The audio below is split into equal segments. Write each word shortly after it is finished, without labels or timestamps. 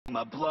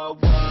I'ma blow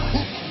up.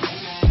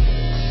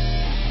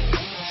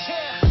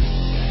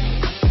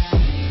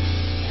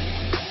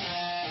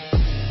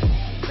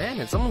 Man,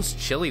 it's almost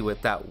chilly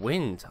with that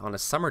wind on a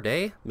summer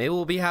day. Maybe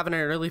we'll be having an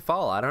early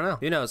fall. I don't know.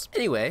 Who knows?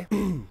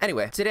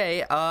 Anyway,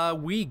 today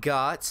we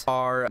got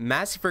our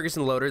Massey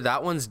Ferguson loader.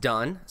 That one's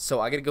done.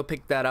 So I gotta go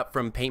pick that up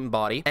from Paint and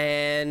Body.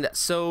 And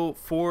so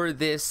for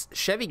this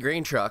Chevy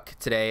grain truck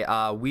today,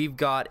 we've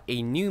got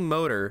a new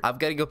motor. I've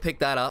got to go pick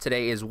that up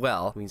today as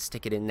well. We can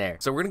stick it in there.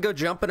 So we're gonna go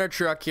jump in our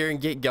truck here and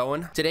get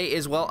going. Today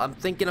as well, I'm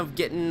thinking of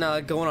getting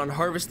going on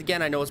harvest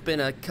again. I know it's been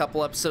a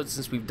couple episodes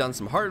since we've done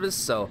some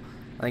harvest, so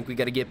I think we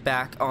got to get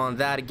back on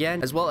that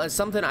again, as well as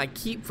something I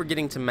keep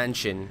forgetting to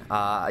mention.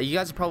 You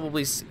guys have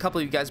probably, a couple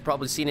of you guys have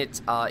probably seen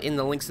it in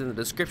the links in the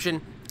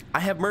description. I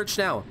have merch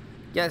now.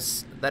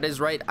 Yes, that is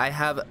right. I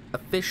have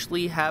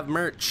officially have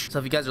merch. So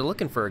if you guys are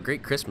looking for a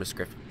great Christmas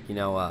gift, you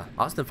know,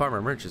 Austin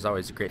Farmer merch is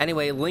always great.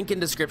 Anyway, link in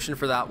description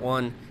for that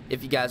one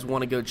if you guys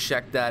want to go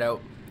check that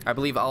out. I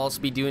believe I'll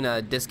also be doing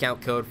a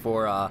discount code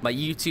for my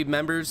YouTube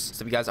members.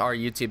 So if you guys are a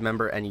YouTube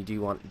member and you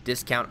do want a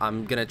discount,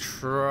 I'm gonna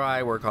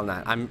try work on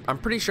that. I'm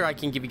pretty sure I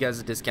can give you guys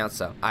a discount,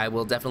 so I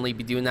will definitely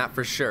be doing that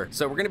for sure.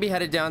 So we're gonna be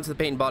headed down to the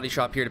paint and body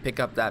shop here to pick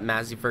up that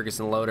Massey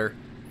Ferguson loader.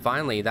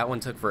 Finally, that one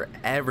took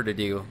forever to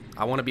do.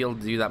 I want to be able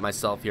to do that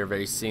myself here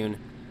very soon.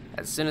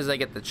 As soon as I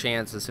get the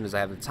chance, as soon as I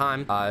have the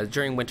time.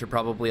 During winter,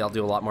 probably I'll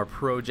do a lot more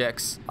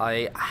projects.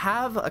 I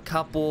have a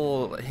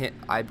couple,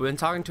 I've been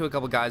talking to a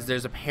couple guys.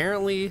 There's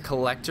apparently a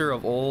collector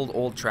of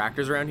old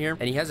tractors around here,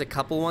 and he has a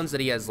couple ones that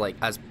he has like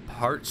as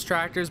parts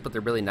tractors, but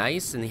they're really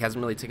nice, and he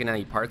hasn't really taken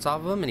any parts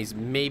off of them, and he's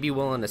maybe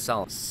willing to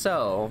sell them.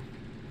 So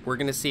we're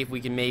gonna see if we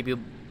can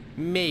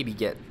maybe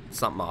get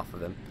something off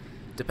of him,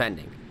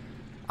 depending.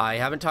 I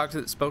haven't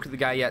spoke to the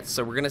guy yet,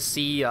 so we're gonna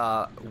see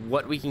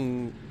what we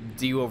can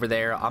do over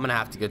there. I'm gonna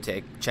have to go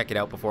check it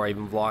out before I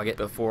even vlog it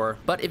before.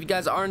 But if you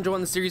guys are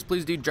enjoying the series,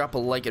 please do drop a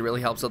like. It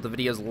really helps out the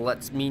videos.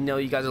 Lets me know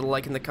you guys are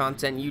liking the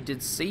content you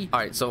did see. All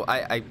right, so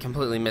I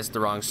completely missed the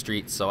wrong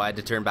street, so I had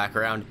to turn back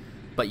around.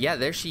 But yeah,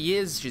 there she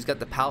is. She's got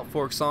the pallet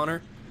forks on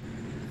her.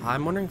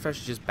 I'm wondering if I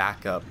should just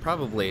back up.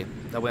 Probably.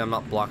 That way I'm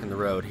not blocking the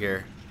road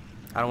here.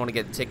 I don't want to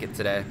get a ticket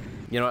today.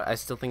 You know what? I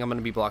still think I'm going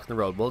to be blocking the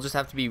road. We'll just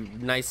have to be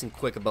nice and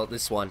quick about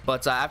this one.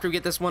 But after we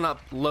get this one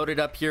loaded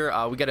up here,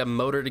 we got a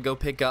motor to go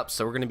pick up.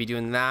 So we're going to be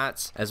doing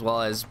that, as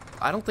well as,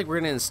 I don't think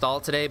we're going to install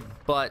it today,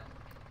 but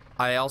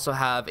I also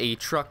have a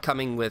truck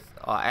coming with,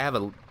 I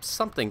have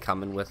something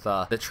coming with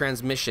the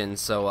transmission.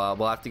 So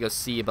we'll have to go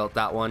see about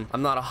that one.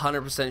 I'm not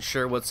 100%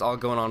 sure what's all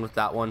going on with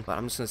that one, but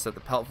I'm just going to set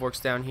the pellet forks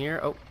down here.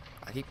 Oh,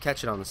 I keep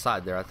catching on the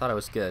side there. I thought I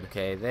was good.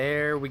 Okay,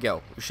 there we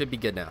go. We should be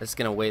good now. It's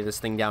going to weigh this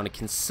thing down a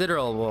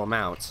considerable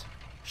amount.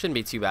 Shouldn't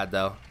be too bad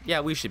though. Yeah,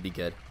 we should be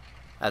good.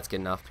 That's good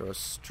enough. Throw a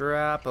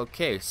strap.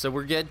 Okay, so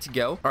we're good to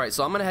go. All right,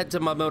 so I'm gonna head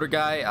to my motor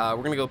guy.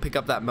 We're gonna go pick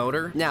up that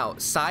motor. Now,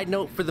 side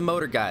note for the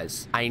motor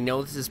guys. I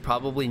know this is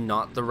probably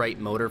not the right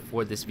motor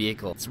for this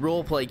vehicle. It's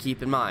roleplay,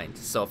 keep in mind.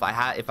 So if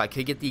I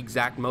could get the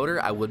exact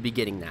motor, I would be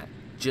getting that.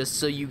 Just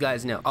so you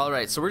guys know. All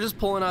right, so we're just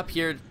pulling up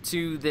here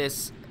to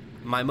this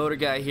my motor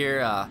guy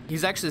here.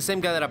 He's actually the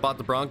same guy that I bought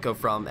the Bronco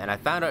from, and I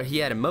found out he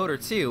had a motor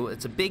too.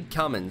 It's a big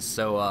Cummins,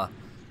 so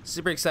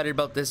super excited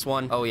about this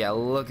one. Oh yeah,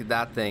 look at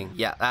that thing.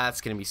 Yeah,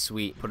 that's gonna be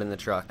sweet. Put in the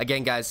truck.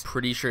 Again, guys,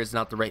 pretty sure it's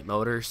not the right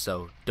motor,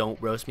 so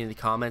don't roast me in the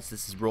comments.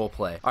 This is role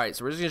play. All right,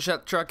 so we're just gonna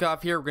shut the truck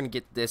off here. We're gonna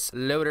get this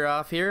loader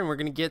off here, and we're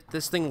gonna get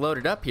this thing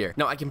loaded up here.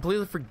 Now, I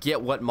completely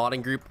forget what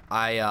modding group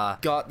I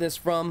got this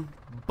from,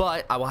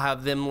 but I will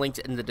have them linked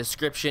in the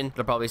description.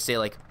 They'll probably say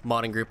like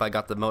modding group I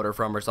got the motor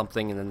from or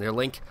something, and then their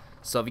link.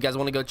 So if you guys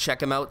want to go check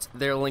them out,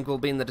 their link will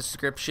be in the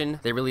description.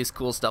 They release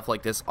cool stuff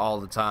like this all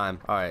the time.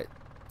 All right,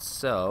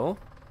 so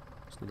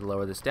need to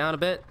lower this down a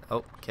bit.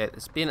 Oh, okay.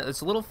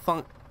 It's a little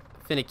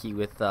finicky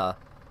with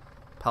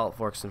pallet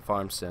forks and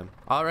farm sim.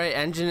 All right,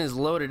 engine is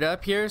loaded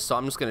up here, so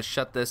I'm just gonna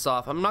shut this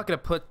off. I'm not gonna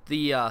put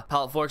the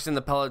pallet forks in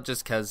the pellet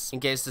just because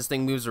in case this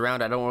thing moves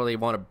around, I don't really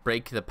want to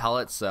break the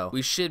pellet. So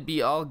we should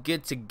be all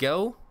good to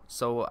go.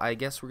 So I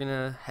guess we're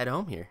gonna head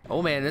home here.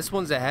 Oh man, this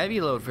one's a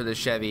heavy load for the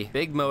Chevy.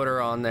 Big motor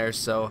on there,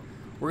 so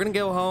we're gonna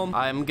go home.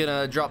 I'm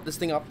gonna drop this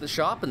thing off at the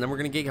shop, and then we're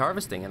gonna get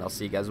harvesting, and I'll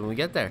see you guys when we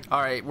get there. All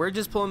right, we're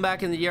just pulling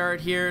back in the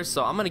yard here,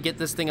 so I'm gonna get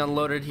this thing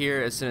unloaded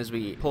here as soon as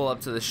we pull up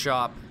to the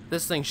shop.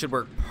 This thing should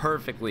work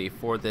perfectly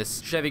for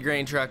this Chevy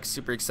grain truck.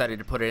 Super excited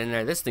to put it in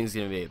there. This thing's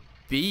gonna be a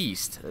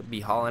beast. It'll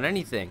be hauling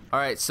anything. All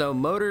right, so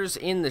motor's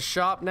in the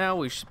shop now.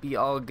 We should be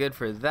all good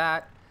for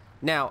that.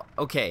 Now,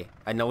 okay,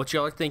 I know what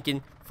y'all are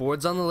thinking.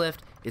 Ford's on the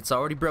lift. It's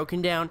already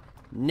broken down.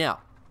 No,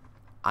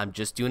 I'm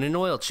just doing an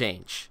oil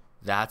change.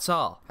 That's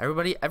all.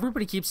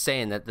 Everybody keeps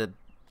saying that the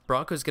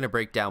Bronco's gonna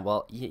break down.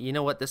 Well, you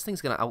know what? This thing's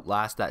gonna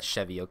outlast that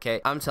Chevy, okay?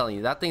 I'm telling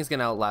you, that thing's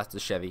gonna outlast the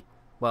Chevy.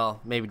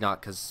 Well, maybe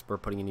not, because we're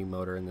putting a new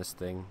motor in this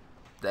thing.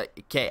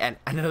 Okay, and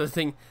another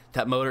thing,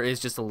 that motor is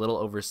just a little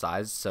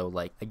oversized, so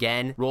like,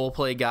 again,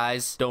 roleplay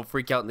guys, don't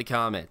freak out in the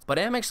comments. But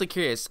I am actually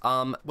curious,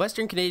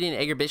 Western Canadian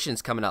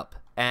Exhibition's coming up.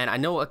 And I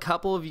know a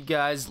couple of you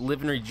guys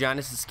live in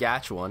Regina,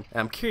 Saskatchewan, and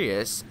I'm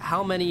curious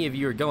how many of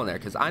you are going there,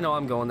 because I know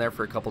I'm going there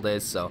for a couple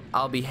days, so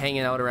I'll be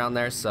hanging out around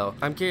there. So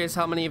I'm curious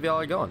how many of y'all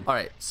are going. All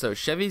right, so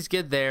Chevy's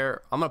good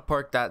there. I'm gonna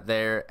park that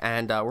there,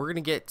 and we're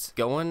gonna get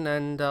going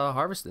and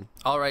harvesting.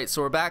 All right,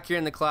 so we're back here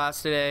in the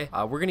class today.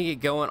 We're gonna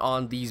get going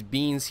on these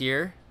beans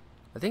here.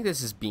 I think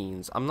this is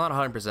beans. I'm not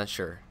 100%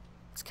 sure.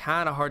 It's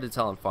kind of hard to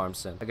tell in farm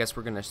sim. I guess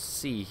we're gonna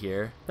see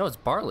here. No, it's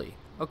barley.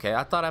 Okay,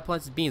 I thought I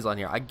planted beans on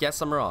here. I guess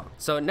I'm wrong.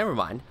 So never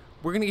mind.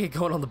 We're gonna get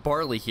going on the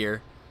barley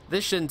here.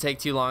 This shouldn't take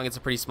too long. It's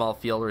a pretty small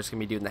field. We're just gonna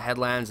be doing the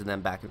headlands and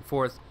then back and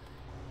forth.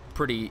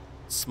 Pretty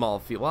small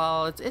field.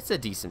 Well, it's a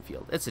decent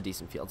field. It's a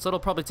decent field. So it'll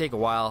probably take a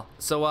while.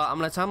 So I'm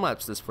gonna time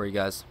lapse this for you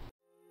guys.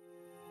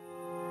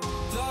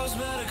 Those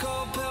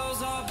medical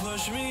pills are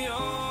pushing me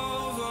over.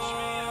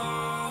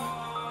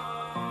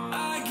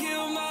 I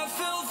kill my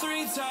fill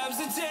 3 times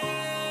a day.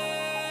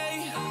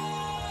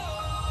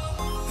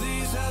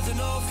 These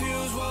ethanol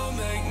fuels won't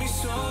make me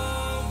sober.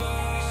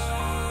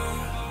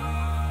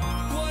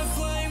 One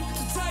flame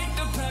to take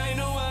the pain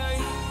away.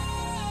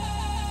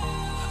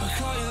 I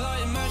caught you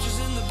lighting matches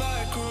in the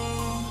back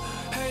room.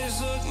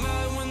 Haters look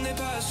mad when they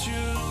pass you.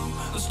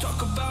 Let's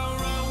talk about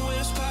around when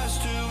it's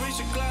past due. Reach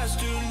a glass,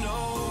 do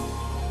no.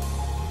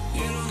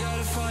 You don't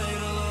gotta fight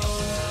alone.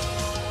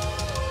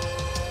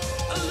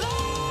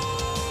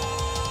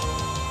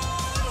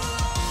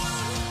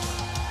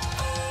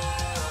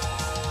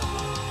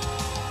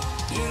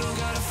 You don't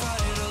gotta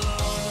fight alone.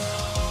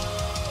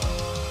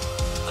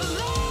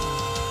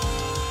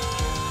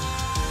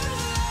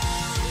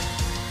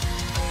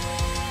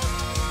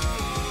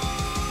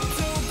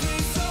 Don't be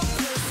so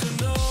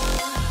personal.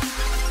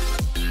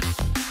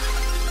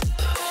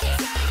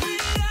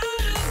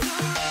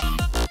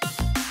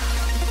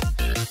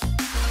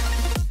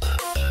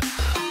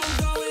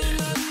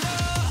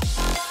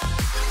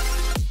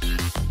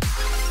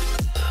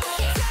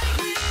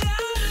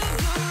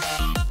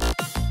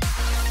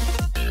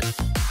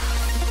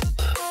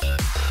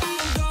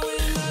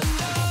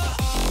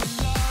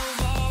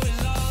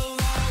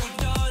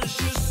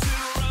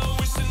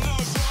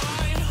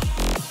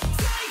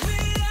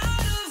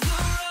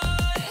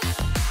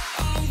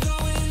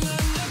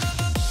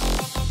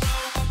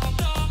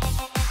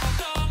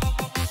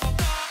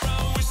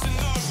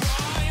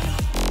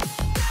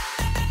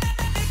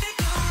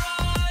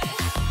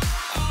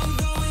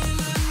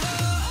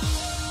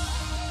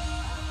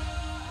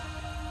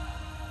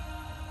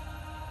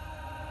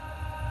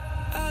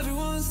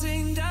 Everyone's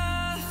seen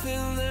death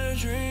in their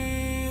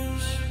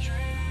dreams,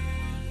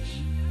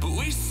 but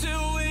we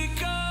still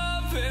wake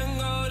up and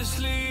go to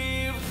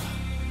sleep.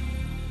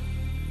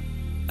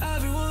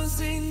 Everyone's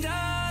seen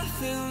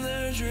death in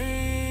their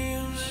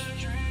dreams,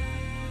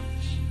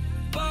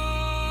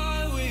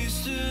 but we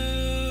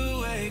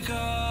still wake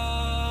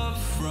up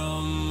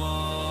from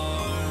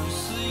our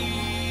sleep.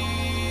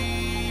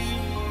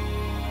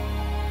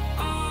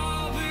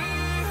 I'll be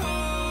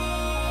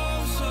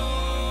home soon.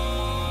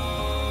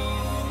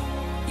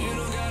 You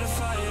don't gotta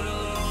fight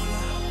alone.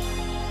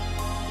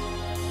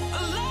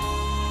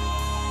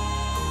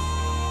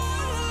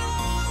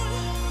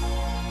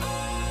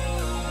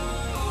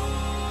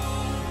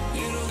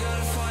 You don't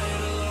gotta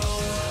fight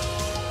alone.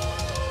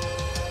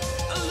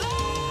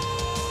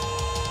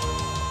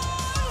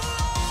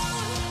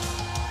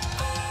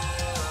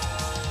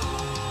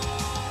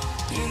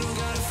 You don't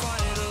gotta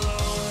fight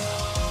alone.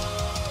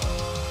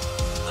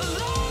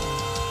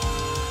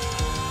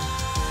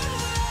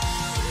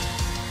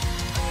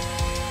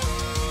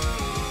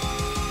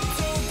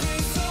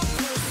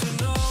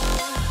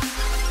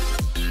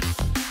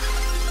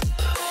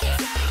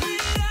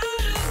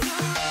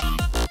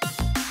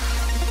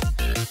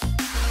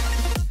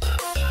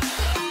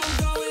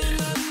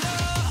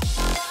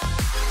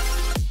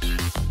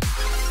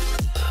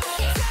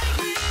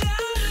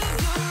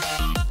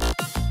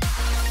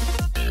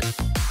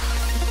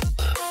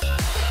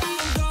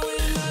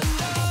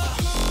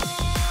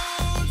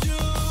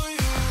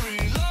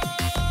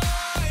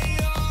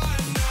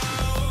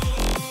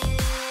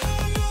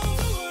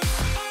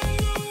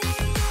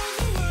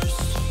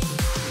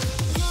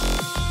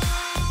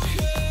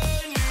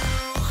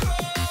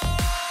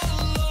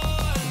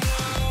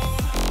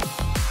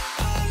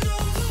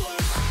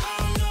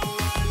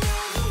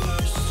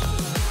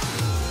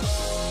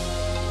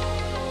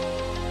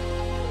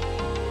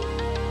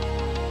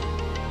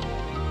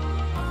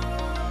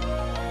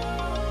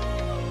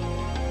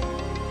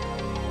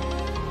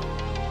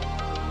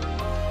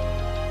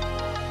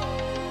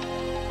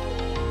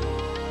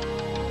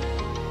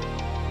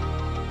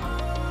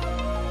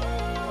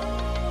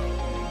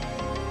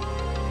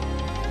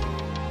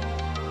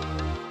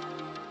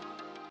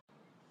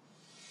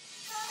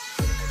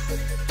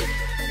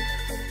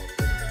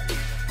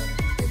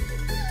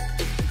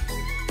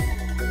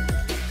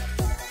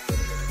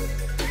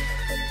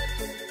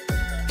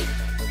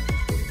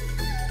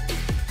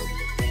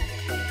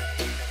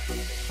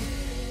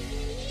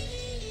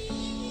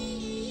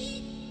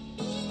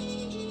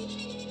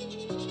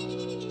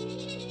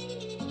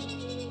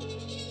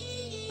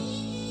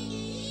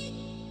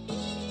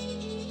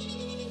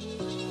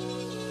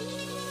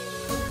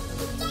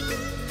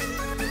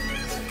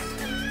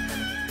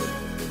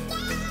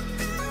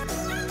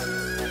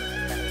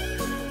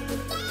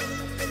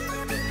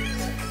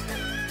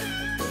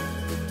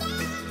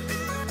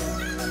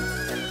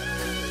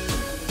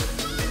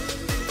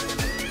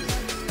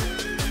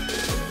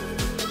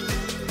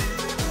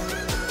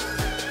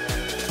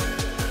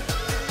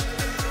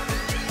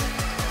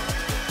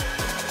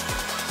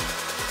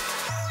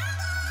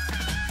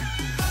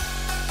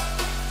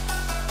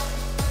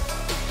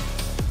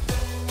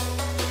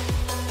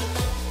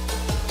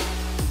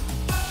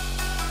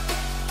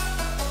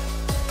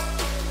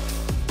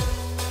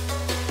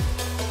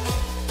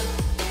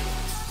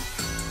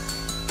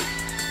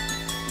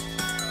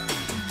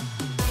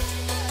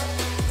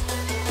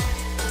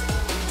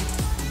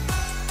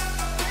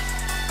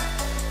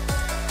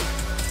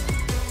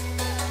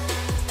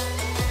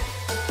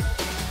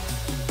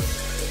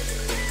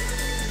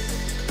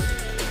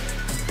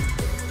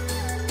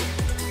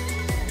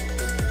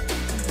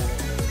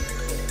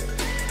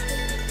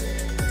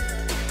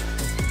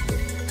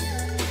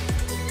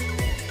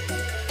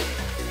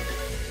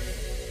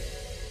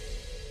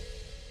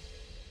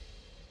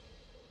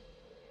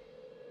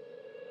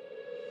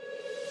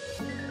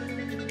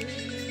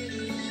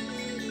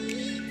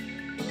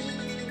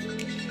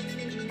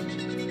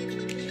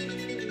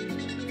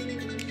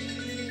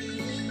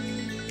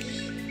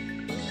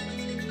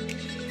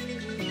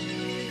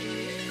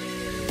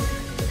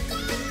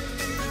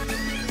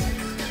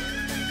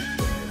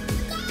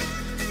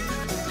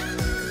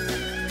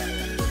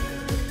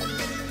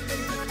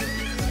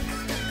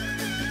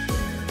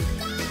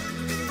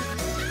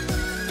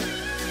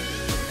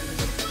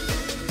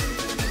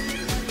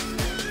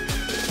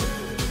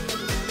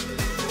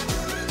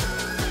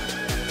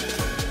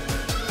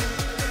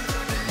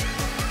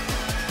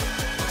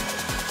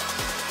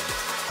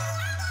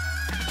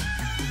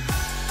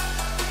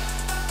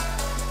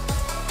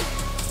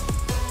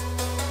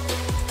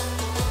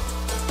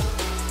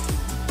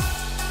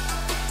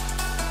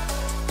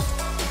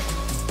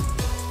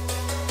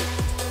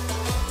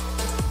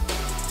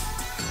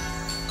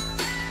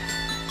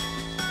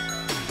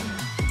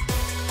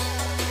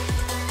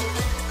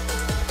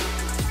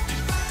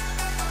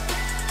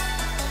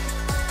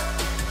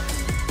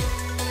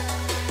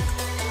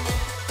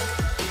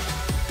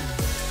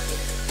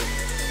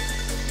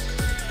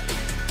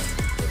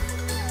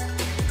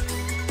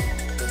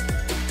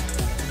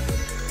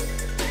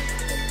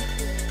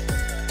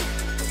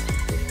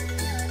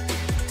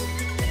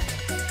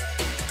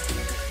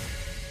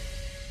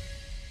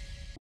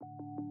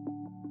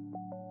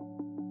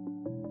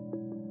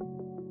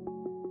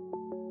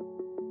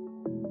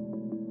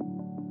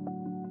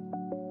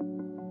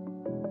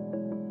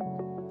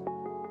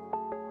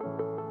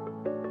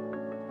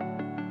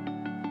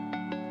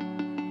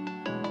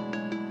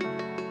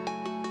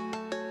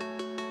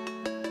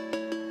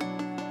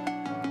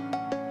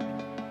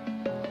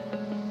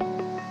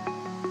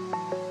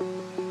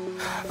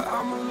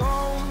 I'm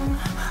alone,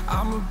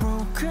 I'm a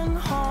broken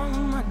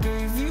home. I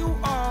gave you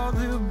all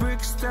the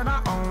bricks that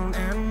I own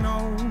and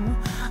know.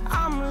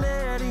 I'm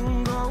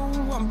letting go,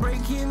 I'm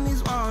breaking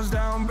these walls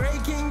down,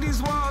 breaking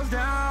these walls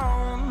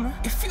down.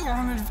 If you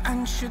want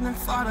adventure, then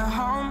fly to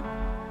home.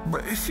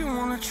 But if you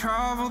wanna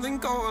travel, then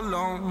go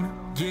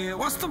alone. Yeah,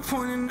 what's the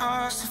point in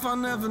us if I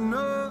never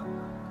know?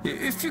 Yeah,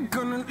 if you're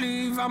gonna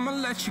leave, I'ma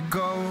let you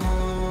go.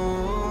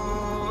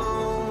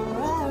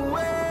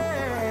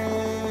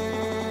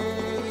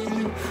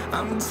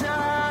 I'm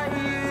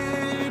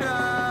tired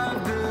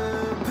of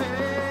the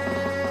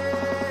pain.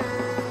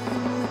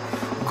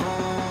 Go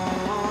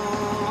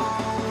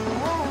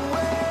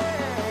away.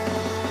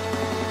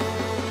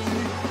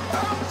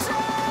 I'm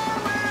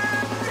tired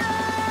of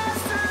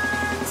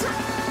yesterday.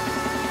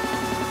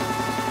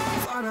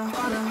 Fada,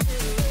 fada.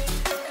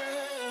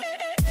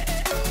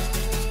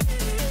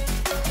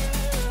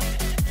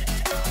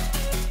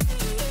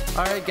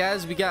 Alright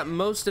guys, we got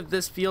most of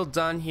this field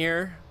done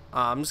here.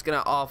 I'm just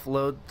gonna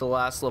offload the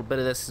last little bit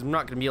of this because I'm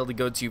not gonna be able to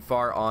go too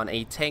far on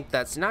a tank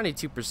that's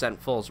 92%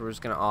 full, so we're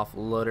just gonna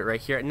offload it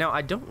right here. Now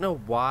I don't know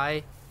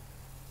why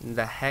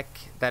the heck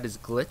that is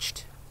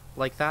glitched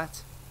like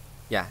that.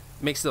 Yeah,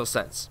 makes no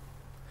sense.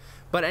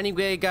 But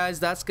anyway guys,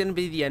 that's gonna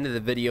be the end of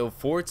the video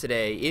for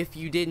today. If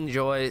you did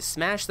enjoy,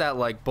 smash that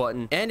like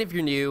button, and if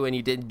you're new and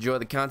you did enjoy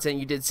the content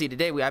you did see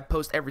today, I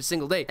post every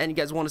single day and you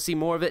guys want to see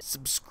more of it,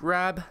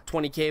 subscribe.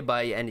 20k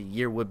by end of the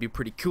year would be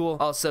pretty cool.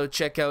 Also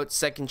check out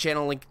second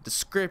channel, link in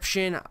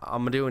description.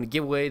 I'm doing a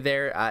giveaway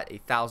there at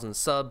 1,000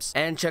 subs,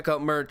 and check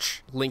out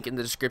merch, link in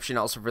the description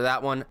also for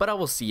that one. But I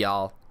will see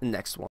y'all in the next one.